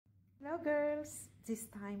Hello girls! This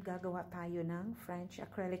time gagawa tayo ng French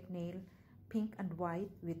acrylic nail, pink and white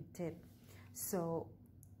with tip. So,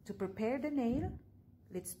 to prepare the nail,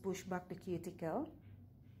 let's push back the cuticle.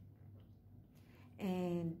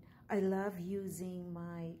 And I love using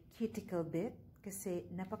my cuticle bit kasi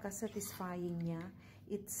napaka-satisfying niya.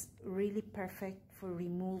 It's really perfect for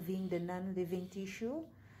removing the non-living tissue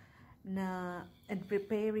and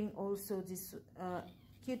preparing also this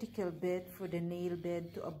cuticle bit for the nail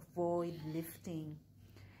bed to avoid lifting.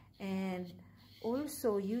 And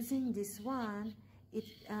also using this one, it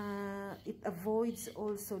avoids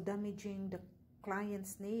also damaging the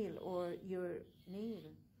client's nail or your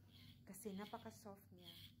nail kasi napaka-soft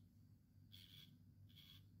niya.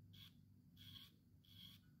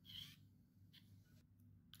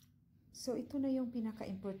 So ito na yung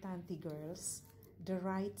pinaka-importante girls, the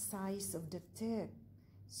right size of the tip.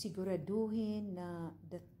 Siguraduhin na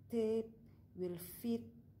the tip will fit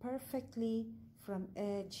perfectly from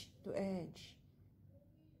edge to edge.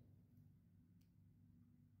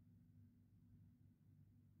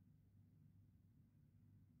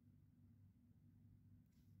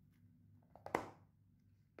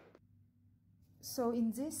 So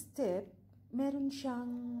in this tip, meron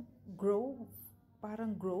siyang groove,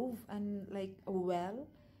 parang groove and like a well.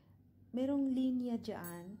 Merong linya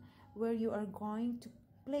dyan where you are going to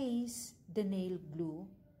place the nail glue.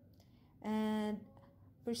 And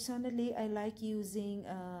personally, I like using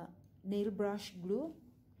nail brush glue.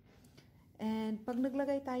 And pag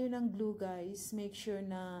naglagay tayo ng glue guys, make sure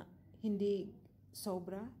na hindi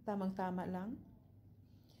sobra, tamang-tama lang.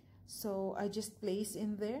 So I just place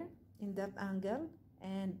in there, in that angle,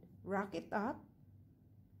 and rock it up.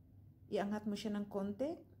 Iangat mo siya ng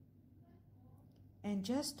konti. And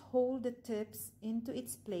just hold the tips into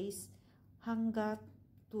its place hanggat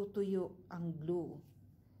tutuyo ang glue.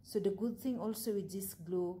 So the good thing also with this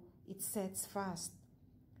glue, it sets fast.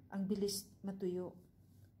 Ang bilis matuyo.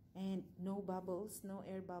 And no bubbles, no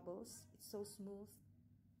air bubbles. It's so smooth.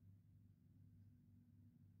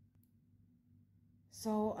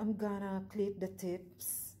 So I'm gonna clip the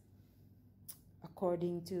tips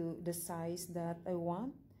according to the size that I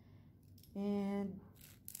want. And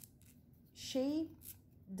shape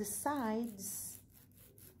the sides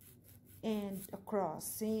and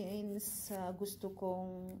across. Since gusto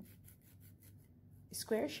kong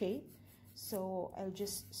square shape, so I'll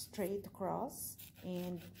just straight across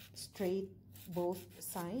and straight both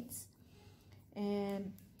sides.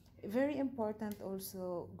 And very important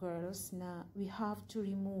also, girls, na we have to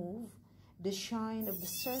remove the shine of the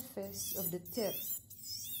surface of the tip.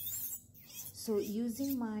 So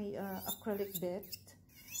using my acrylic bit,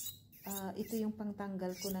 ito yung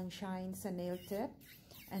pangtanggal ko ng shine sa nail tip.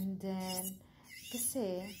 And then,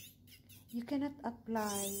 kasi, you cannot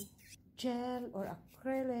apply gel or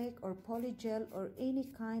acrylic or polygel or any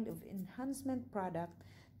kind of enhancement product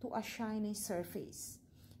to a shiny surface.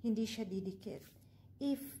 Hindi siya didikit.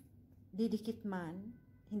 If didikit man,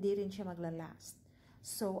 hindi rin siya maglalast.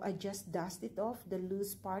 So, I just dust it off, the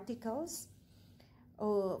loose particles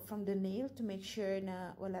from the nail to make sure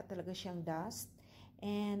na wala talaga siyang dust.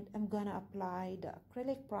 And I'm gonna apply the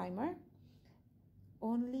acrylic primer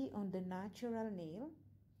only on the natural nail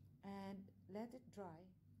and let it dry.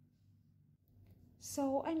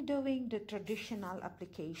 So I'm doing the traditional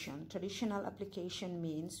application. Traditional application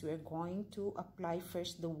means we're going to apply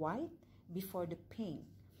first the white before the pink.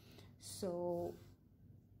 So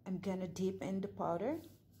I'm gonna dip in the powder.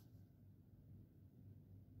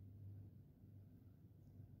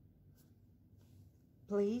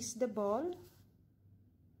 Place the ball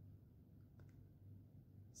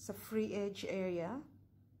sa free edge area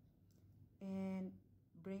and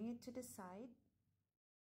bring it to the side.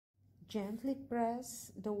 Gently press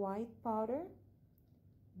the white powder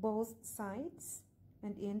both sides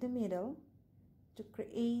and in the middle to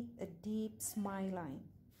create a deep smile line.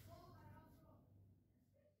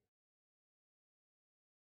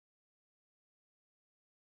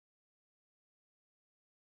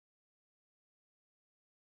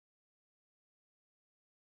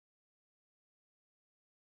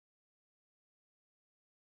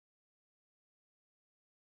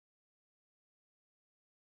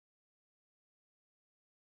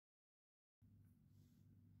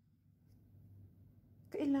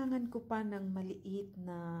 Kailangan ko pa ng maliit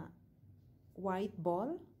na white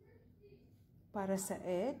ball para sa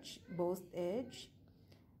edge, both edge,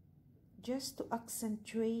 just to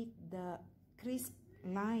accentuate the crisp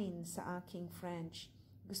line sa aking French.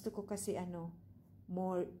 Gusto ko kasi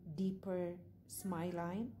more deeper smile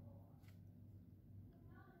line.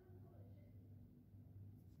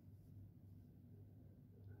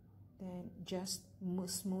 Then just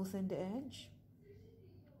smoothen the edge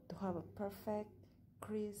to have a perfect,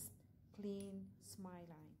 crisp, clean smile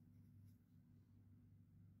line.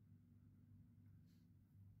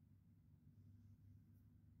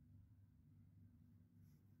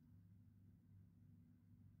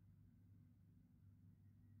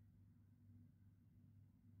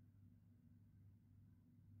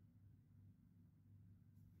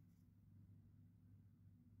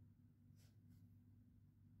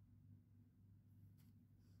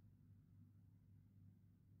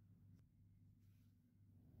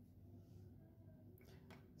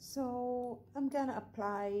 So I'm gonna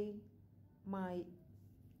apply my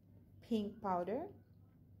pink powder,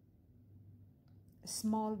 a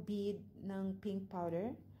small bead ng pink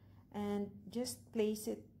powder, and just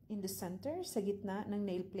place it in the center, sa gitna ng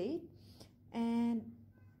nail plate, and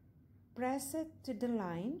press it to the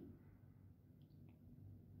line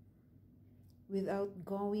without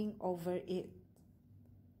going over it.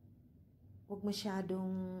 Huwag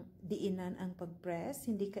masyadong diinan ang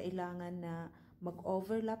pag-press, hindi kailangan na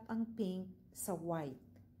mag-overlap ang pink sa white.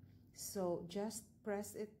 So, just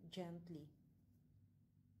press it gently.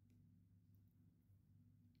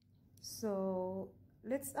 So,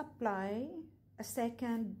 let's apply a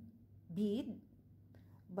second bead,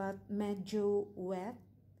 but medyo wet,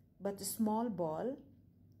 but a small ball.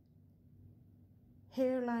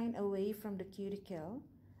 Hairline away from the cuticle,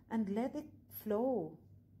 and let it flow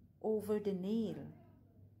over the nail.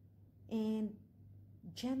 And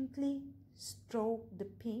gently stroke the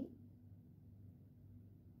pink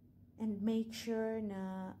and make sure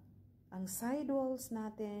na ang side walls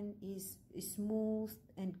natin is smooth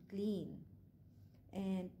and clean,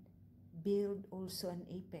 and build also an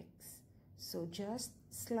apex. So just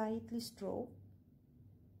slightly stroke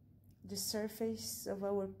the surface of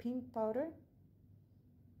our pink powder,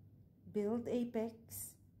 build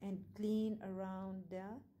apex, and clean around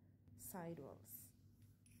the side walls.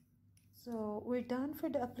 So we're done for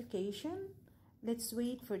the application. Let's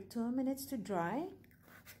wait for 2 minutes to dry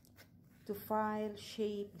to file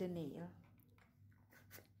shape the nail.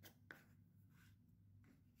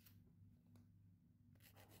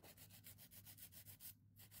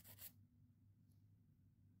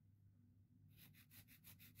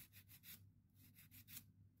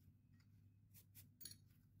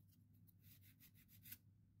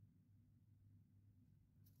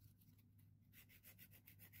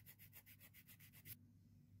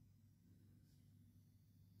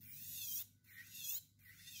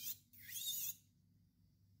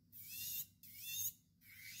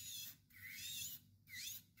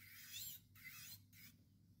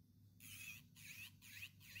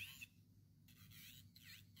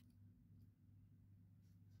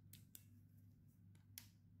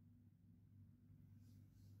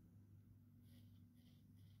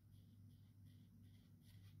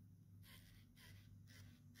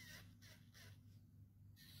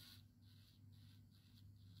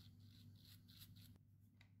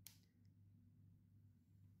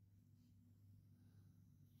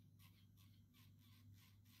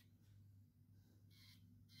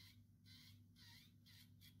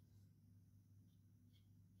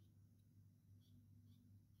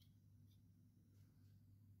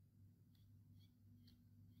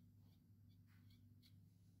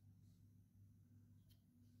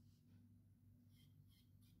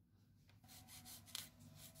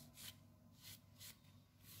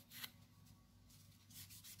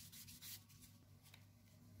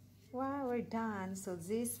 Wow, we're done. So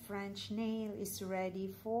this French nail is ready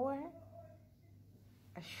for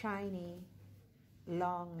a shiny,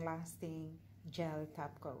 long-lasting gel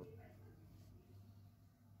top coat.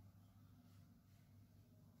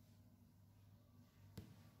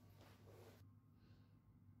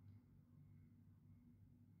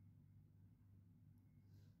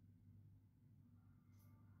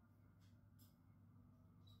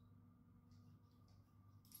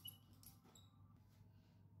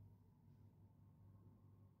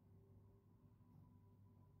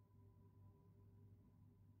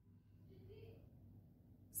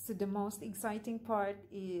 So the most exciting part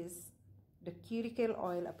is the cuticle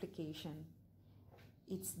oil application.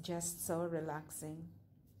 It's just so relaxing.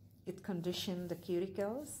 It conditions the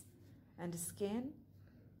cuticles and the skin.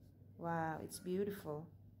 Wow, it's beautiful.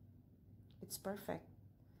 It's perfect.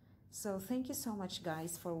 So thank you so much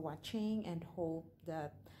guys for watching, and hope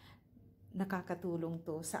that nakakatulong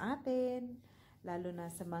to sa atin, lalo na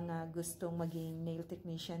sa mga gustong maging nail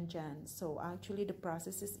technician dyan. So actually the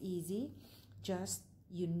process is easy, just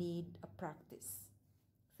you need a practice.